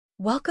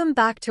Welcome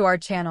back to our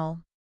channel.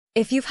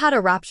 If you've had a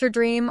rapture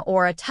dream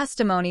or a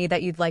testimony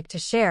that you'd like to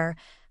share,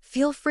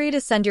 feel free to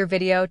send your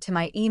video to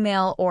my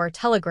email or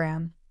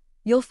Telegram.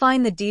 You'll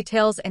find the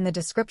details in the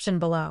description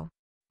below.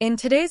 In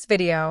today's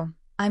video,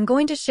 I'm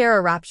going to share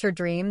a rapture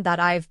dream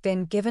that I've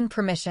been given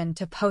permission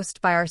to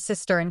post by our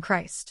sister in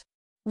Christ.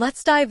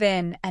 Let's dive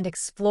in and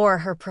explore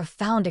her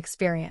profound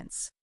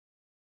experience.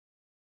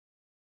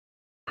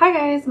 Hi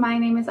guys, my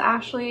name is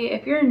Ashley.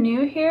 If you're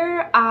new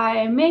here,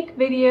 I make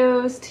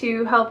videos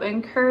to help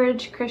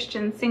encourage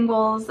Christian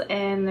singles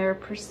in their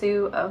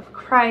pursuit of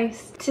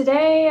Christ.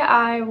 Today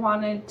I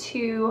wanted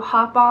to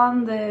hop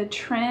on the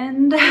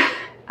trend.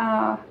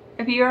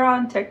 If you're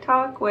on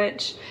TikTok,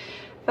 which I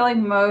feel like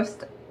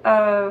most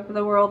of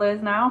the world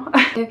is now,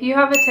 if you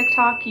have a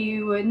TikTok,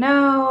 you would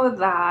know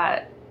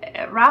that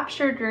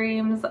rapture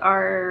dreams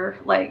are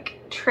like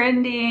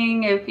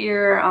trending if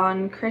you're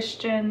on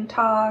Christian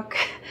talk.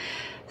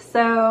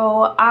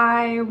 So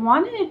I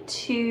wanted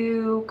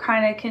to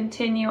kind of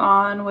continue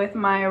on with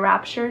my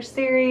rapture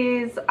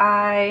series.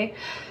 I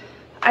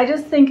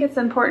just think it's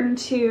important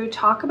to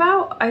talk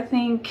about. I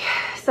think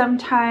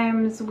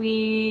sometimes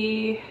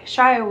we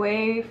shy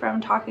away from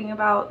talking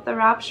about the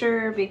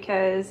rapture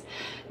because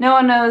no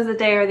one knows the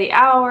day or the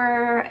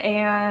hour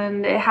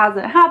and it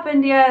hasn't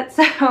happened yet.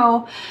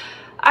 So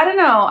I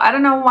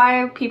don't know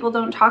why people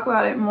don't talk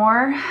about it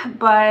more,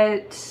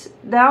 but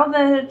now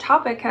the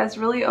topic has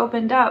really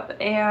opened up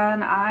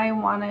and I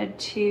wanted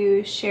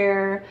to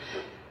share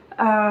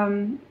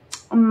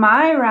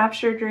my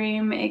rapture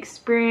dream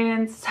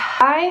experience.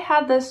 I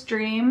had this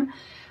dream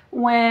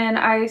when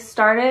I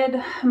started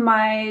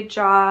my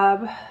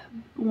job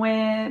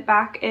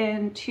back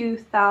in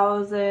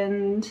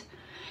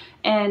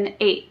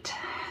 2008.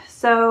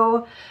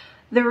 So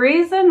the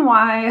reason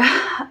why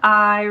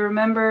I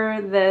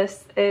remember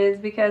this is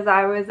because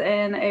I was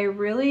in a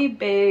really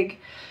big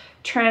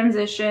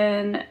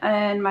transition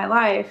in my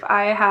life.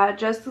 I had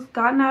just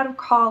gotten out of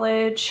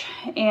college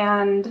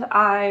and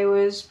I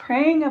was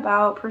praying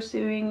about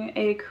pursuing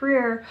a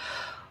career,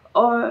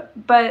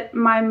 but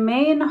my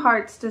main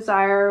heart's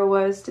desire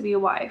was to be a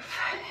wife.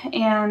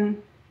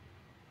 And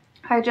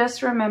I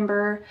just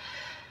remember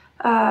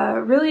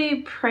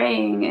really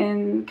praying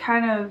and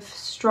kind of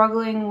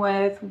struggling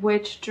with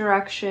which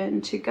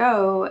direction to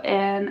go.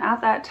 And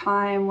at that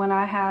time, when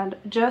I had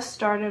just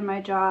started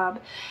my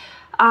job,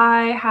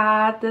 I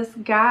had this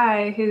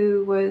guy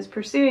who was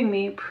pursuing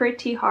me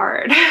pretty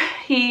hard.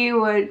 He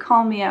would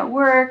call me at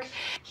work.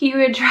 He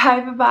would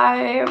drive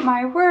by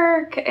my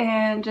work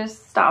and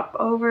just stop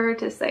over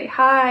to say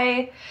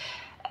hi.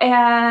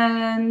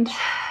 And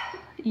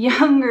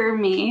younger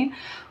me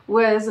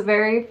was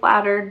very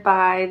flattered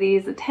by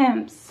these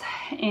attempts,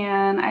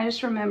 and I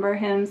just remember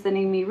him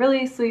sending me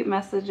really sweet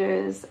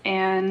messages,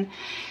 and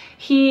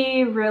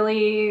he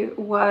really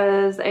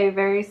was a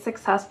very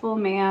successful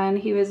man.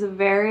 He was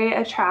very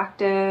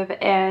attractive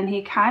and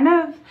he kind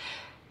of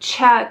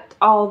checked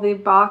all the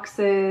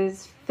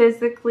boxes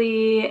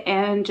physically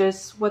and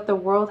just what the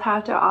world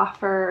had to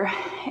offer.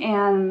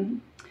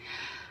 And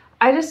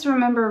I just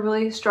remember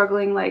really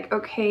struggling, like,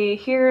 okay,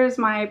 here's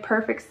my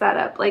perfect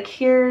setup. Like,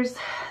 here's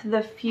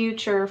the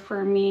future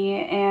for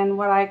me and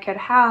what I could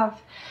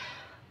have.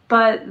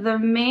 But the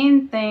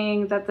main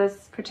thing that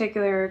this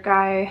particular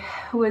guy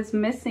was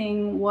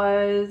missing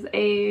was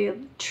a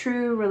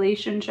true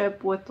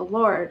relationship with the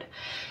Lord.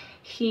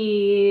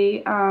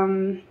 It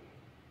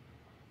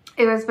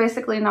was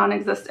basically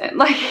non-existent.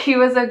 Like, he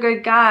was a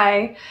good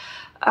guy,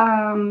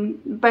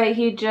 but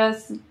he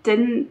just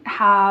didn't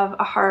have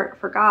a heart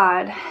for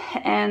God.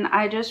 And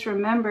I just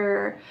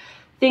remember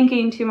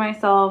thinking to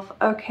myself,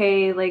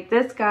 okay, like,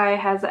 this guy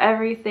has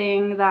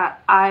everything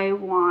that I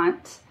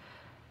want,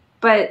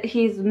 but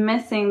he's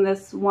missing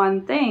this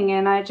one thing.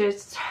 And I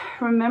just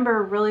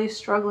remember really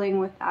struggling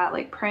with that,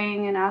 like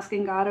praying and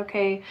asking God,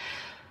 okay,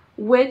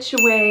 which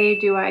way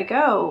do I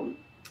go?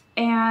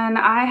 And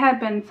I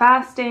had been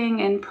fasting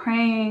and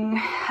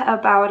praying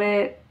about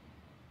it.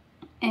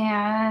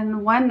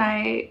 And one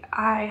night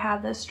I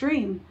had this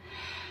dream,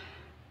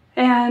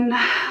 and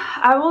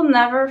I will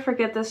never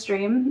forget this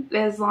dream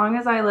as long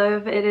as I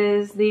live. It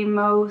is the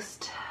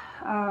most,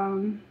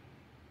 I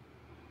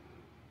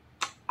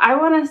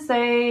want to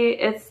say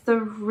it's the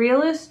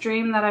realest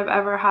dream that I've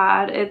ever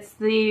had. It's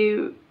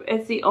the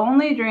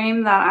only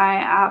dream that I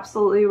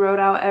absolutely wrote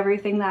out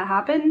everything that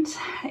happened.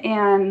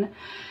 And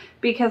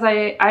because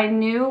I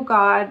knew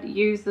God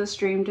used this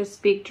dream to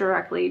speak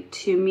directly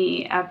to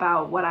me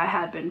about what I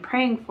had been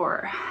praying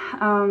for.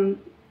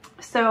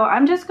 So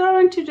I'm just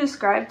going to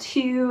describe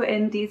to you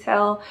in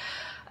detail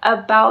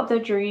about the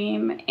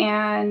dream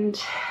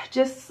and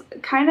just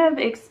kind of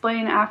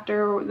explain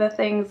after the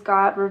things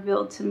God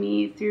revealed to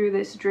me through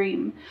this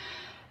dream.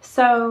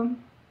 So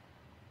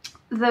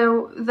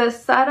the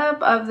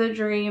setup of the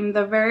dream,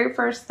 the very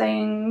first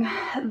thing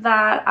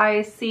that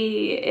I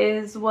see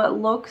is what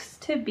looks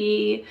to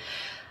be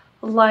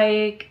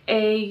like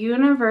a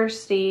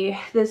university,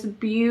 this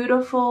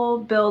beautiful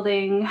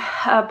building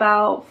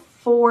about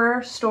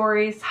 4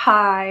 stories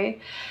high,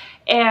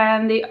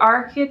 and the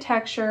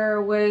architecture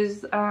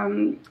was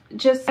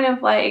just kind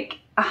of like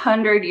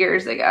 100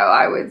 years ago,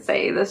 I would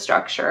say, the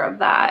structure of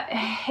that.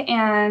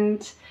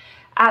 And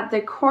at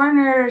the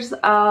corners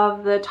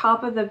of the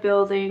top of the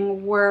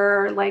building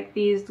were like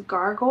these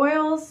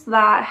gargoyles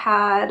that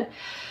had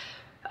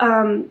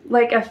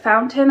like a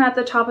fountain at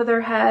the top of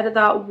their head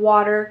that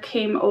water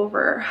came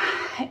over,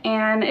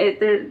 and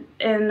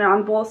and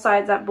on both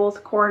sides at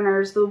both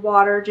corners the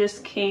water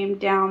just came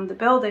down the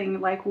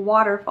building like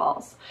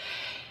waterfalls.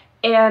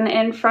 And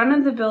in front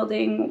of the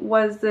building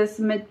was this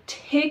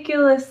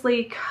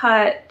meticulously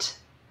cut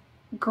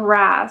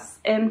grass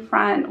in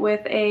front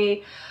with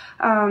a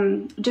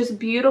just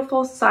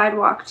beautiful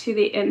sidewalk to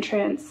the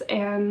entrance,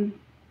 and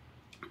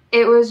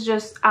it was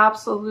just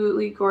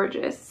absolutely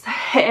gorgeous.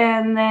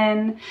 And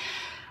then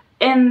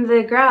in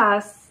the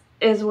grass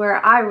is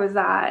where I was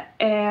at,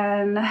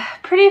 and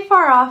pretty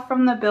far off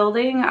from the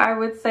building, I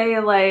would say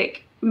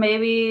like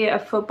maybe a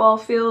football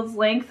field's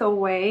length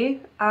away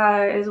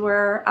is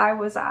where I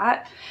was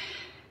at.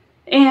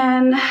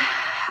 And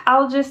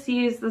I'll just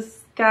use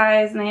this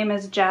guy's name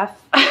as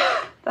Jeff.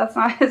 That's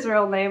not his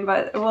real name,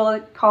 but we'll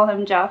call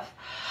him Jeff.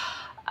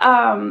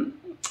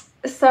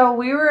 So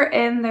we were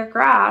in the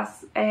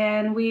grass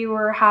and we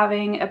were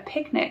having a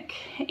picnic,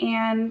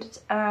 and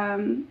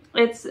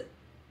it's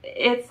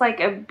like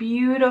a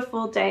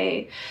beautiful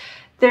day.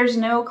 There's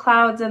no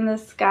clouds in the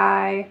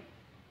sky,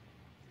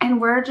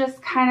 and we're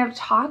just kind of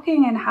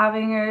talking and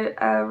having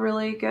a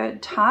really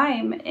good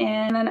time.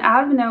 And then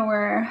out of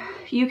nowhere,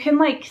 you can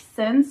like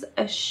sense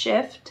a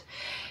shift.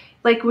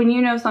 Like when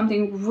you know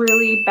something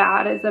really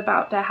bad is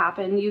about to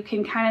happen, you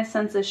can kind of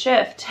sense a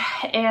shift.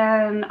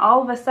 And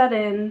all of a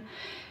sudden,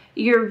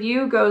 your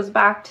view goes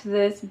back to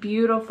this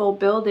beautiful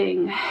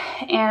building.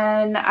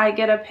 And I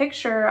get a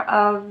picture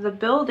of the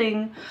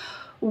building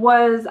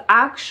was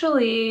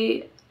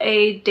actually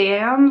a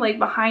dam. Like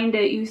behind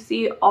it, you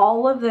see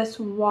all of this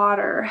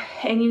water,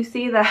 and you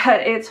see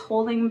that it's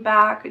holding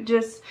back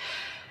just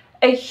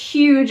a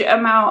huge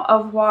amount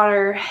of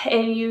water,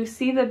 and you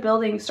see the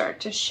building start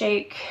to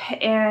shake,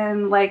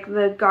 and like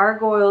the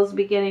gargoyles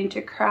beginning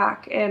to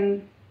crack,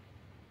 and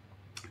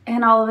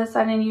all of a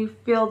sudden you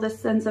feel this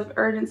sense of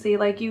urgency,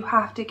 like you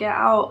have to get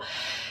out.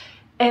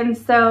 And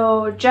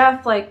so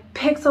Jeff like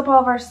picks up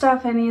all of our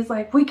stuff and he's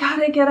like, we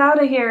gotta get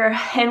out of here.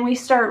 And we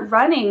start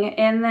running.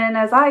 And then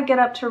as I get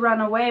up to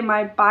run away,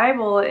 my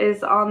Bible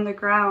is on the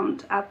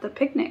ground at the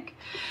picnic.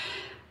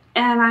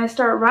 And I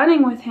start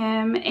running with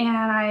him, and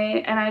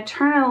I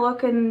turn and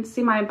look and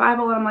see my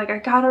Bible, and I'm like, I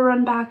gotta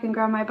run back and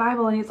grab my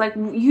Bible. And he's like,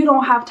 you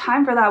don't have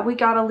time for that, we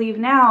gotta leave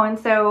now. And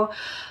so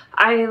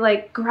I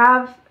like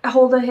grab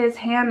hold of his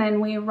hand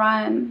and we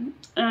run.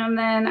 And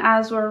then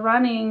as we're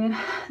running,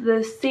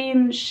 the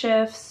scene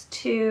shifts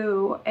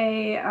to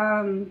a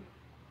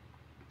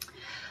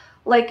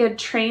like a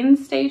train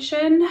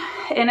station,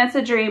 and it's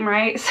a dream,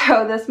 right?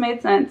 So this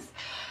made sense.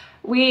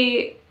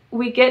 We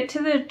get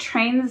to the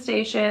train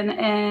station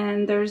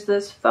and there's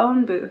this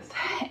phone booth,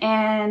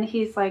 and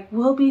he's like,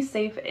 we'll be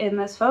safe in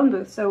this phone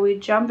booth. So we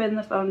jump in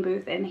the phone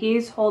booth and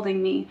he's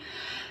holding me.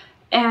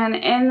 And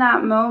in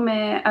that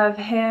moment of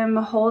him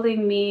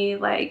holding me,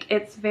 like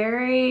it's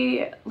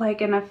very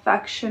like an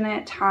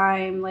affectionate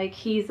time. Like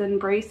he's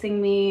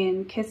embracing me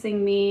and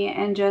kissing me,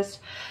 and just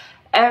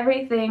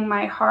everything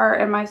my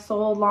heart and my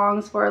soul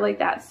longs for, like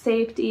that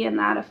safety and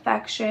that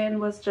affection,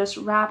 was just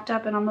wrapped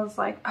up. And I was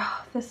like,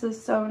 oh, this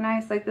is so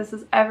nice. Like this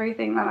is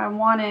everything that I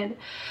wanted.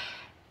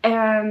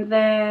 And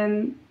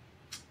then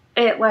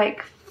it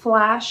like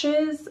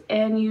flashes,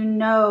 and you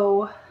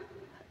know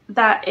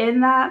that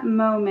in that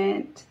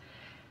moment,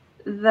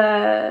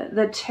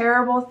 the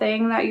terrible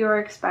thing that you were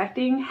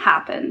expecting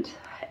happened.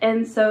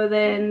 And so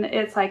then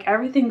it's like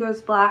everything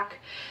goes black,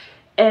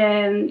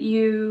 and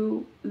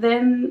you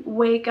then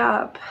wake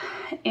up,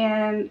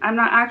 and I'm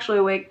not actually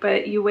awake,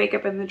 but you wake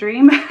up in the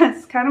dream.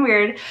 It's kind of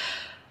weird,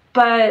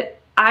 but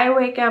I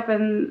wake up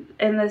and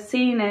the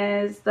scene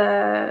is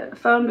the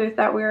phone booth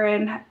that we're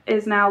in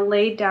is now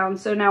laid down.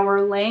 So now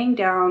we're laying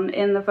down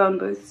in the phone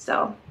booth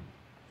still,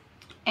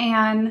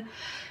 and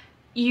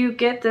you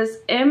get this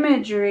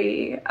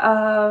imagery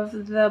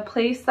of the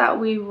place that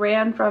we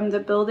ran from, the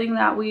building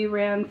that we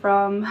ran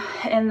from,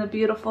 and the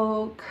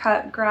beautiful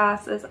cut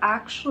grass is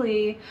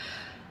actually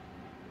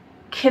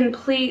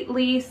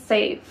completely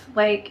safe.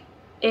 Like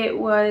it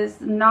was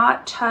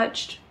not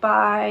touched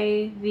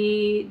by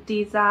the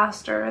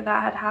disaster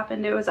that had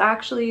happened. It was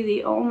actually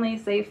the only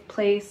safe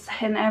place,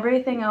 and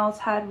everything else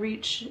had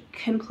reached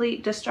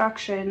complete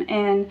destruction.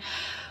 And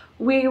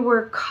we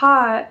were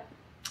caught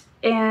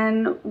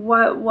in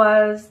what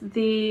was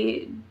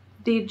the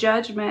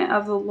judgment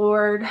of the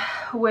Lord,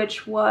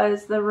 which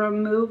was the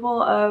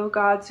removal of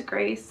God's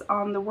grace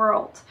on the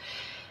world.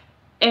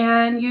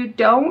 And you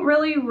don't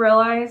really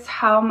realize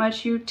how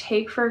much you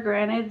take for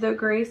granted the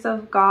grace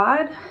of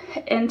God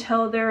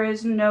until there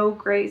is no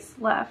grace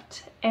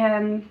left.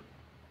 And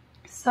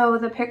so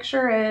the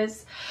picture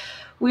is,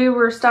 we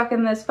were stuck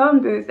in this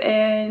phone booth,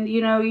 and you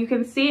know, you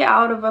can see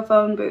out of a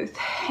phone booth.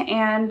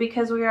 And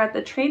because we were at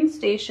the train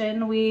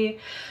station, we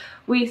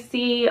we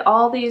see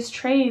all these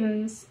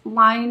trains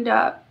lined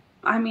up,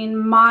 I mean,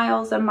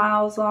 miles and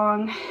miles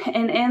long.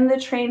 And in the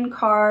train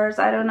cars,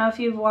 I don't know if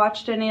you've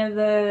watched any of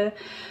the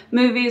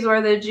movies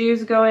where the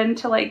Jews go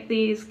into like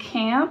these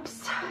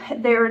camps.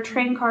 There are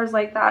train cars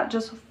like that,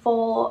 just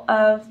full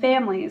of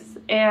families.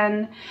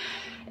 And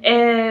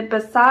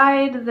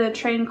beside the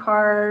train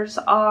cars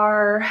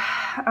are,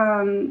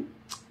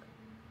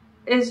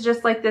 is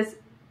just like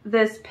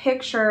this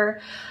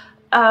picture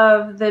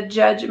of the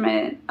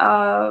judgment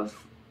of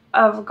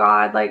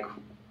God, like,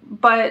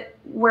 but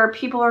where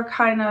people are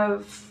kind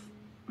of,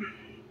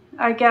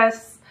 I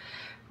guess,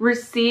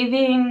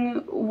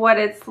 receiving what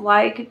it's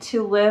like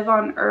to live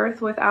on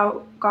earth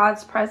without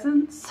God's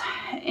presence.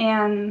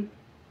 And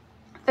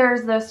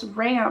there's this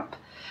ramp,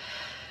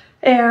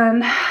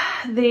 and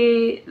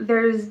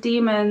there's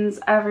demons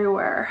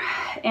everywhere,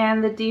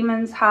 and the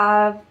demons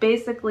have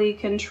basically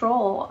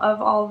control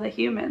of all the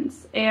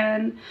humans.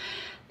 And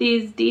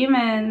these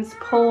demons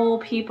pull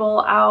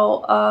people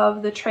out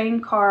of the train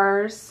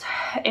cars,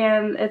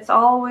 and it's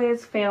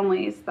always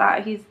families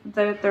that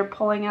they're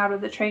pulling out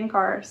of the train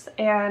cars.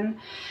 And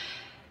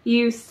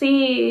you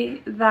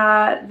see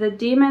that the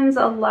demons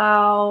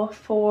allow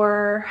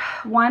for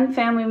one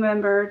family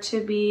member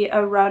to be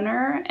a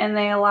runner, and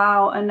they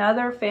allow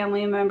another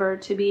family member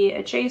to be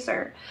a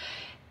chaser.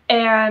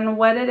 And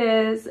what it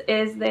is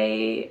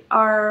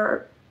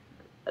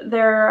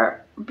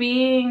they're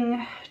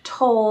being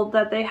told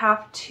that they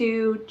have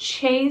to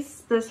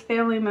chase this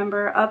family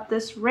member up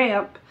this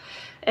ramp,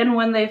 and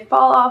when they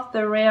fall off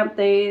the ramp,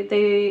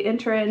 they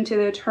enter into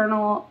the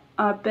eternal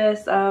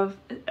abyss of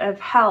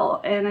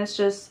hell. And it's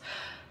just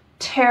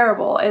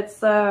terrible. It's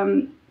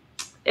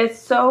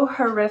so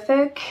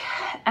horrific.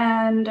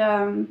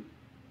 And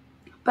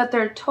but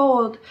they're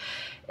told,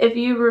 if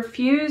you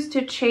refuse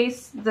to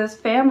chase this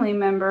family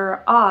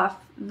member off,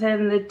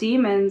 then the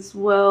demons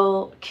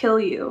will kill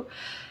you.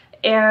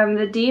 And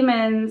the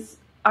demons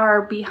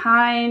are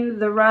behind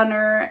the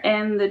runner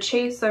and the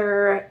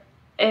chaser,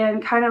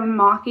 and kind of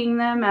mocking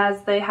them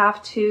as they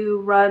have to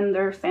run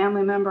their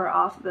family member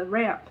off the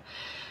ramp.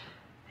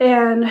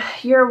 And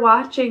you're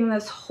watching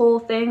this whole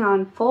thing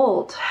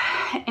unfold,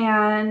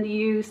 and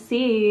you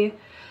see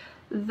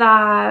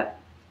that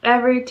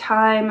every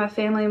time a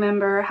family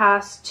member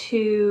has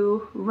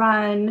to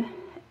run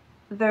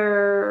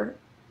their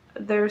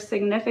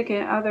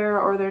significant other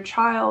or their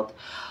child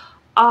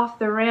off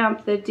the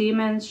ramp, the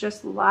demons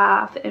just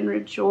laugh and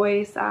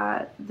rejoice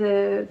at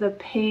the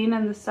pain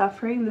and the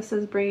suffering this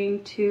is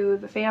bringing to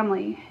the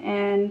family.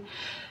 And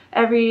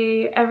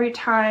every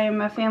time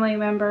a family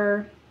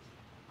member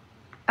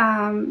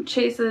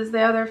chases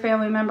the other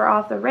family member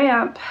off the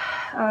ramp,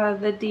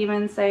 the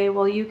demons say,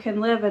 well, you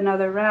can live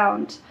another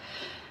round.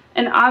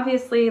 And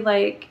obviously,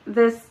 like,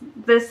 this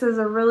is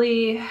a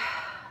really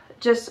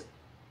just,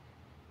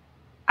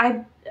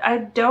 I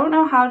don't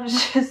know how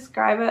to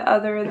describe it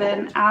other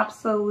than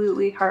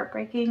absolutely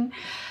heartbreaking.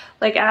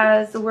 Like,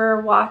 as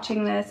we're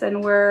watching this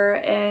and we're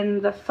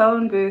in the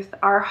phone booth,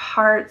 our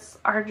hearts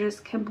are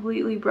just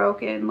completely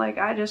broken. Like,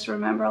 I just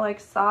remember like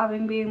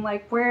sobbing, being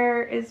like,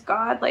 where is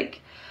God?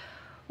 Like,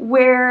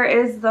 where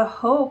is the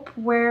hope?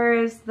 Where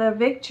is the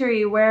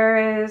victory?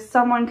 Where is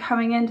someone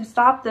coming in to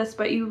stop this?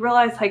 But you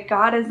realize, like,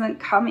 God isn't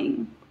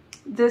coming.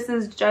 This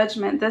is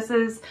judgment. This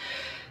is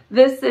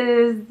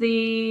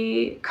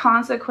the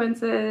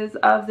consequences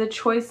of the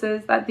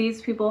choices that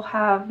these people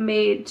have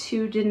made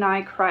to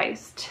deny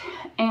Christ.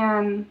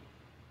 And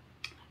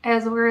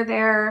as we're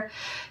there,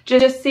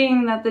 just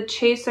seeing that the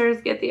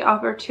chasers get the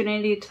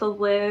opportunity to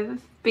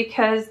live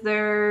because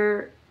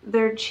they're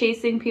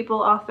chasing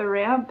people off the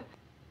ramp.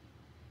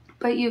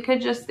 But you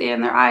could just see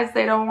in their eyes,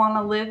 they don't want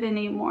to live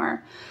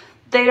anymore.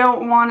 They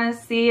don't want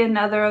to see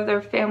another of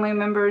their family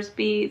members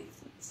be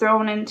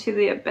thrown into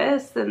the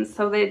abyss. And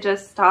so they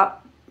just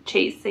stop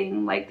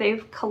chasing. Like,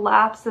 they've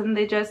collapsed, and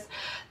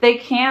they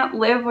can't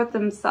live with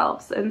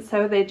themselves. And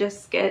so they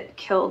just get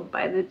killed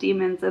by the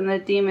demons, and the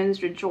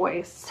demons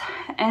rejoice.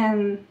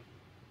 And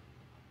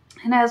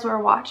as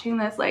we're watching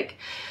this, like,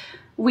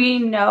 we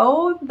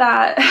know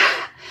that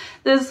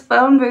this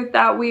phone booth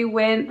that we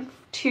went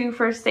to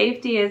for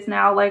safety is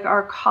now like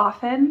our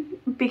coffin,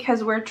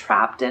 because we're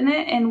trapped in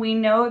it, and we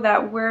know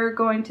that we're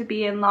going to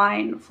be in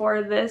line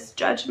for this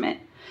judgment.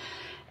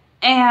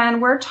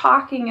 And we're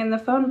talking in the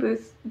phone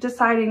booth,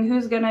 deciding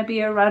who's going to be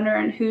a runner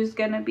and who's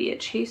going to be a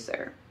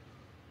chaser.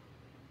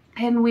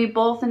 And we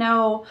both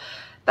know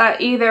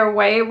that either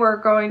way, we're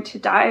going to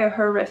die a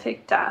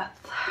horrific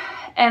death.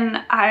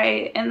 And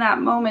I, in that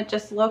moment,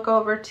 just look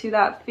over to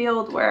that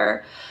field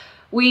where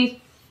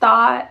we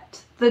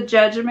thought the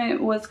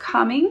judgment was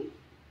coming,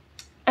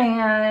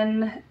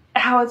 and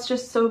how it's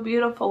just so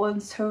beautiful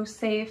and so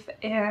safe.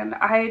 And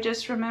I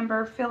just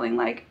remember feeling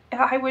like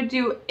I would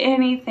do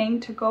anything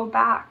to go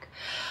back.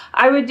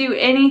 I would do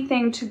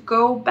anything to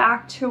go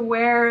back to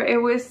where it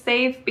was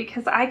safe,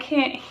 because I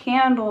can't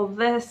handle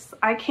this.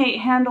 I can't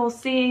handle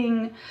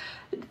seeing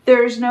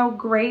there's no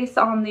grace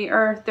on the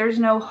earth. There's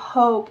no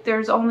hope.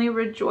 There's only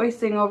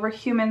rejoicing over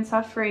human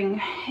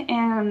suffering.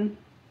 And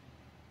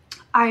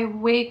I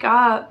wake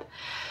up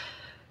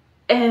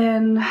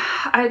and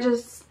I'm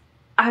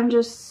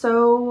just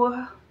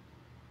so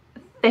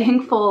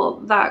thankful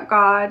that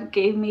God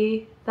gave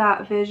me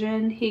that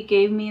vision. He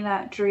gave me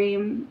that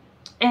dream.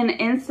 And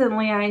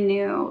instantly I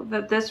knew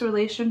that this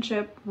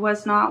relationship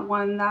was not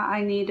one that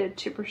I needed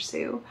to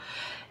pursue.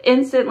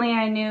 Instantly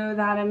I knew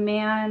that a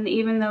man,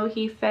 even though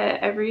he fit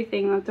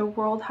everything that the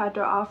world had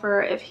to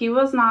offer, if he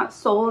was not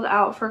sold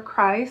out for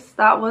Christ,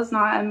 that was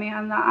not a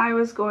man that I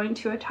was going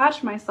to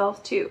attach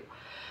myself to.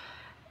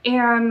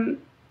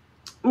 And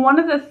one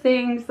of the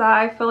things that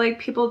I feel like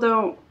people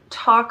don't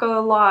talk a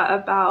lot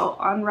about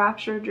on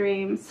Rapture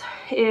Dreams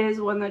is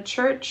when the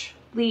church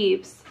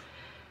leaves,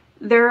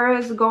 there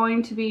is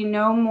going to be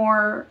no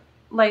more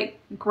like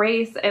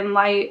grace and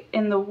light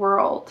in the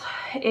world.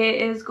 It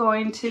is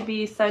going to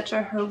be such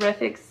a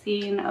horrific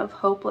scene of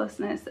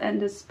hopelessness and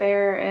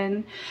despair,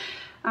 and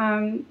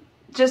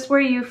just where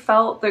you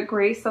felt the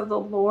grace of the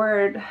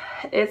Lord,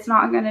 it's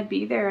not going to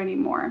be there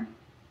anymore.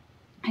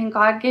 And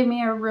God gave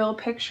me a real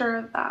picture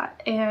of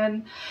that.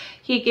 And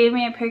he gave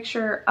me a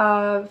picture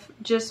of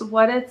just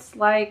what it's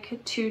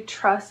like to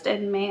trust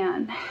in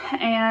man.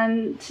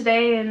 And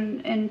today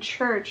in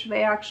church,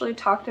 they actually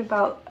talked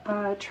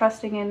about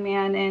trusting in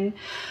man. And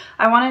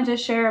I wanted to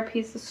share a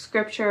piece of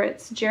scripture.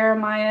 It's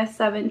Jeremiah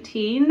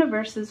 17,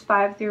 verses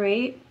 5 through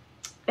 8.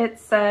 It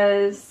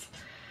says,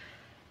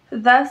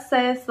 "Thus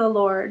saith the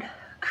Lord,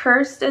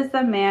 cursed is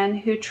the man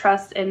who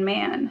trusts in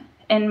man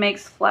and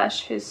makes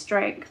flesh his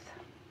strength,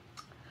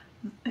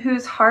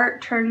 whose heart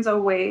turns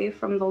away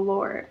from the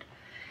Lord.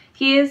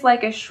 He is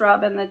like a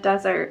shrub in the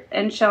desert,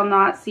 and shall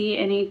not see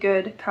any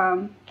good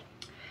come.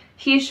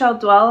 He shall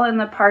dwell in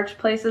the parched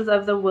places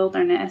of the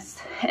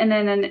wilderness, and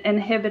in an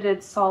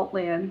inhabited salt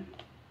land.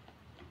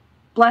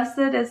 Blessed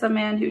is the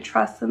man who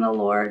trusts in the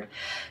Lord,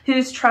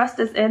 whose trust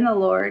is in the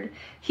Lord.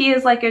 He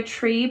is like a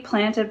tree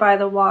planted by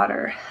the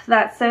water,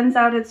 that sends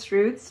out its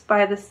roots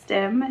by the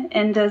stem,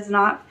 and does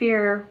not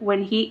fear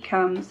when heat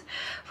comes,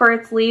 for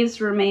its leaves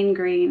remain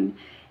green.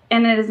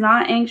 And it is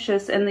not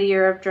anxious in the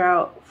year of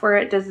drought, for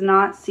it does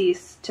not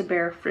cease to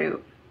bear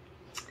fruit."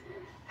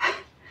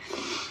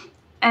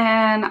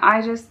 And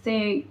I just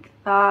think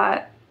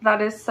that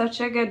that is such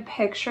a good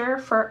picture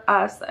for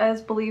us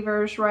as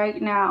believers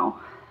right now.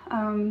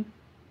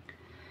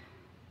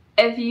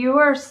 If you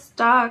are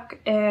stuck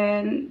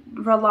in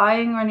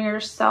relying on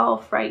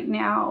yourself right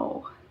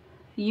now,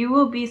 you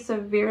will be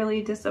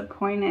severely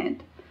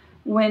disappointed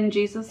when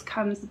Jesus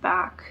comes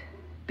back.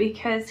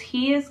 Because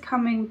he is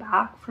coming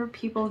back for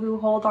people who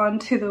hold on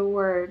to the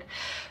word,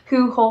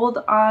 who hold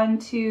on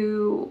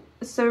to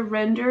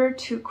surrender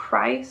to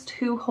Christ,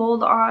 who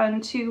hold on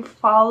to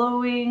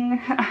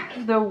following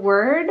the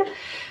word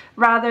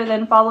rather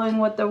than following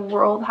what the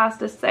world has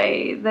to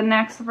say. The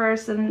next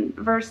verse, in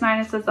verse 9,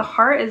 it says, "The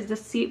heart is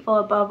deceitful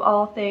above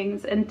all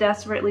things and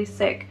desperately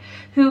sick.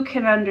 Who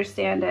can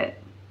understand it?"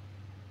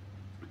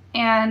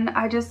 And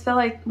I just feel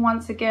like,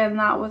 once again,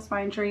 that was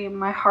my dream.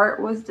 My heart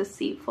was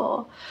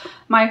deceitful.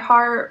 My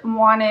heart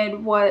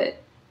wanted, what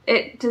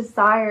it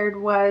desired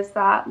was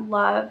that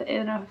love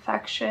and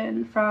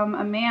affection from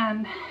a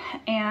man.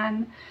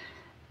 And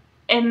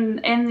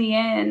in the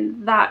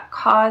end, that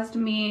caused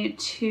me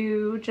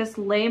to just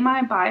lay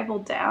my Bible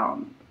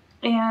down.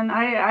 And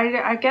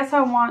I guess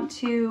I want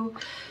to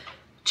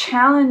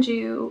challenge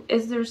you.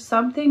 Is there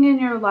something in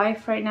your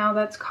life right now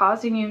that's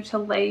causing you to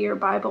lay your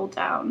Bible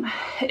down?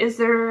 Is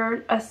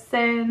there a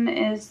sin?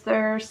 Is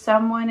there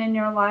someone in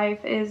your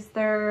life? Is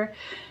there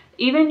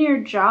even your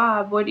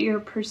job, what you're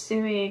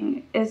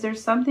pursuing? Is there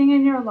something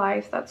in your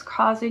life that's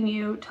causing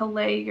you to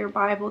lay your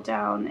Bible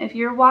down? If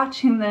you're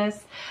watching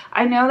this,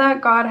 I know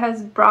that God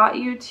has brought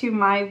you to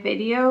my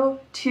video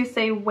to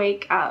say,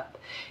 wake up.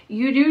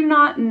 You do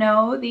not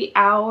know the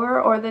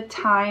hour or the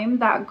time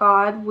that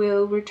God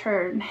will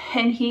return.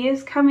 And he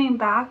is coming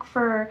back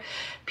for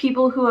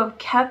people who have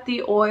kept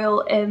the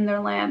oil in their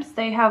lamps.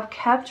 They have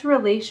kept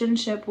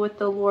relationship with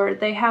the Lord.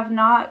 They have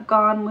not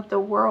gone with the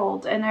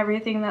world and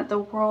everything that the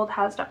world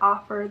has to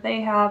offer.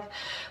 They have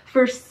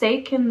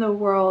forsaken the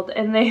world,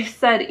 and they've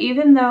said,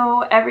 even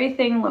though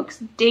everything looks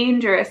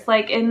dangerous,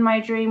 like in my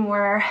dream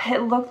where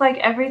it looked like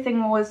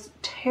everything was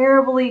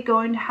terribly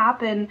going to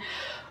happen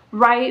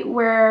right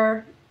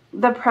where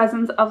the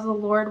presence of the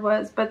Lord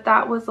was, but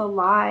that was a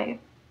lie.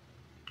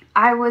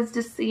 I was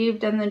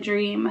deceived in the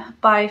dream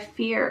by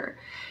fear.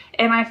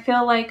 And I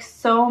feel like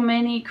so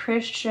many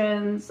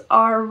Christians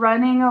are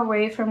running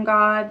away from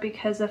God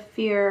because of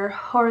fear,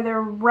 or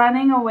they're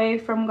running away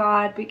from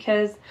God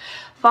because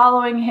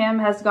following him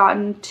has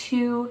gotten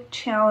too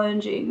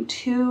challenging,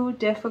 too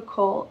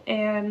difficult.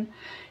 And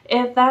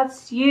if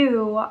that's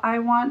you, I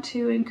want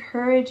to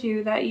encourage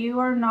you that you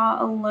are not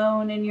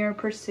alone in your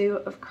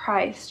pursuit of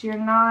Christ. You're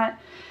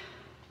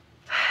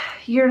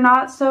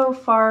not so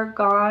far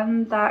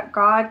gone that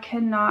God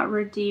cannot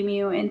redeem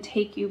you and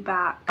take you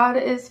back. God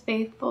is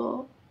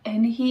faithful,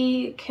 and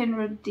he can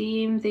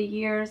redeem the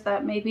years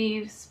that maybe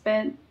you've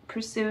spent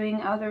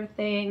pursuing other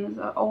things,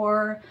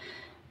 or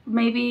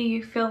maybe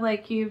you feel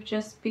like you've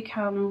just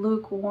become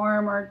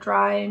lukewarm or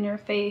dry in your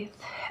faith,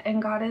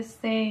 and God is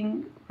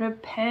saying,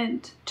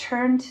 repent,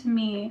 turn to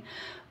me,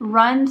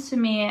 run to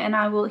me, and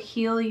I will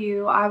heal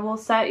you. I will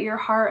set your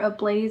heart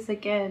ablaze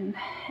again.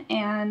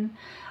 And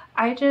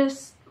I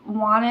just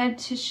wanted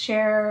to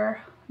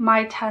share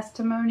my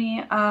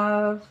testimony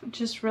of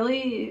just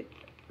really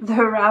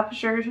the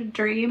rapture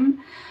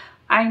dream.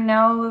 I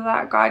know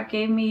that God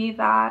gave me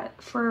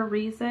that for a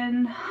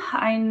reason.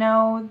 I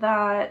know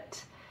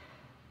that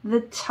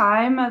the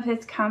time of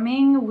his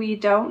coming, we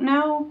don't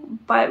know,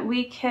 but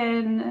we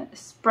can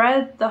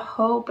spread the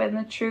hope and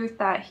the truth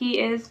that he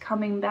is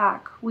coming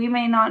back. We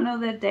may not know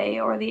the day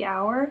or the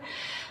hour,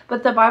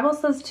 but the Bible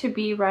says to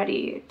be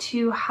ready,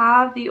 to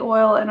have the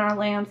oil in our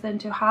lamps,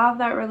 and to have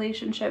that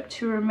relationship,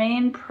 to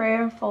remain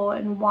prayerful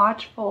and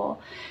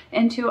watchful,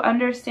 and to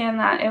understand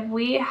that if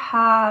we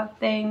have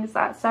things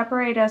that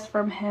separate us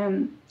from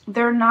him,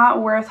 they're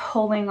not worth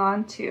holding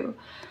on to.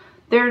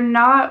 They're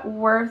not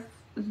worth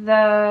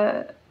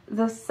the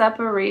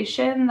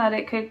separation that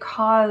it could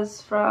cause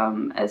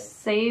from a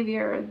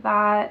Savior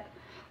that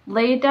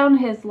laid down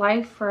his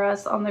life for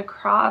us on the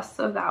cross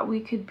so that we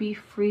could be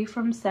free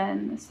from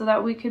sin, so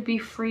that we could be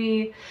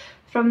free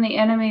from the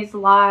enemy's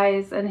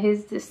lies and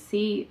his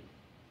deceit.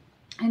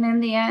 And in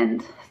the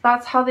end,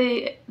 that's how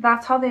the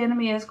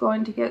enemy is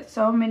going to get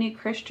so many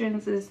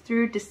Christians, is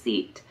through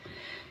deceit.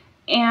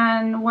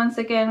 And once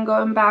again,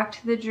 going back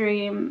to the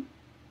dream,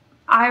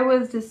 I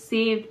was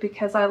deceived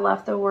because I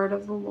left the word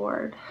of the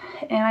Lord.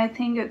 And I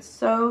think it's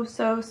so,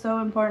 so, so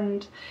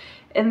important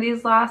in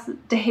these last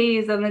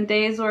days and the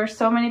days where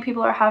so many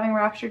people are having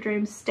rapture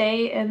dreams.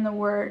 Stay in the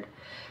word.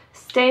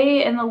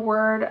 Stay in the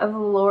word of the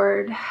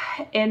Lord,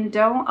 and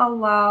don't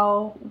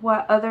allow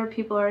what other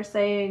people are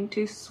saying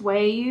to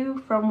sway you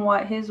from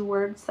what his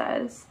word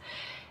says.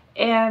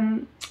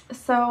 And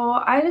so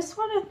I just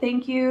want to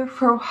thank you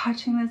for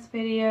watching this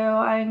video.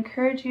 I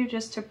encourage you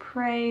just to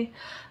pray.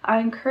 I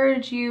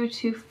encourage you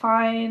to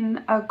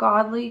find a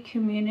godly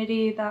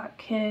community that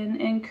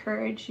can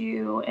encourage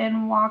you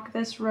and walk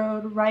this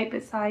road right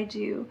beside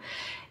you.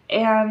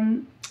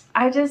 And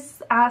I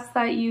just ask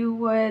that you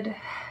would,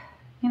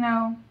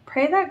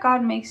 pray that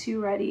God makes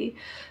you ready.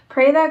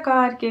 Pray that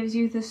God gives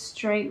you the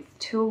strength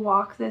to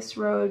walk this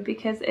road,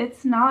 because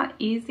it's not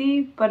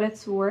easy, but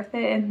it's worth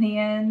it in the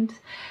end.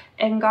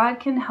 And God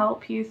can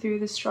help you through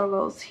the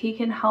struggles. He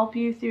can help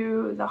you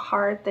through the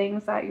hard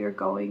things that you're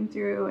going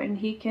through, and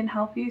he can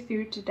help you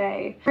through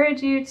today. I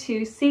encourage you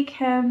to seek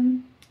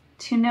him,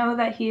 to know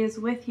that he is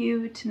with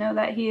you, to know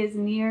that he is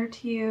near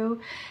to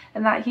you,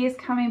 and that he is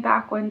coming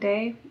back one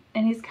day.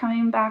 And he's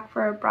coming back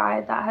for a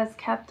bride that has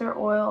kept their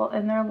oil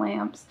in their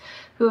lamps,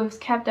 who has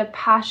kept a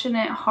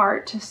passionate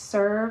heart to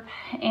serve.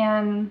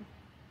 And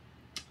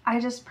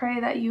I just pray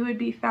that you would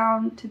be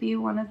found to be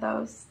one of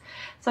those.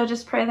 So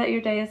just pray that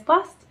your day is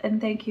blessed, and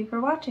thank you for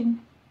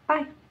watching.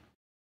 Bye.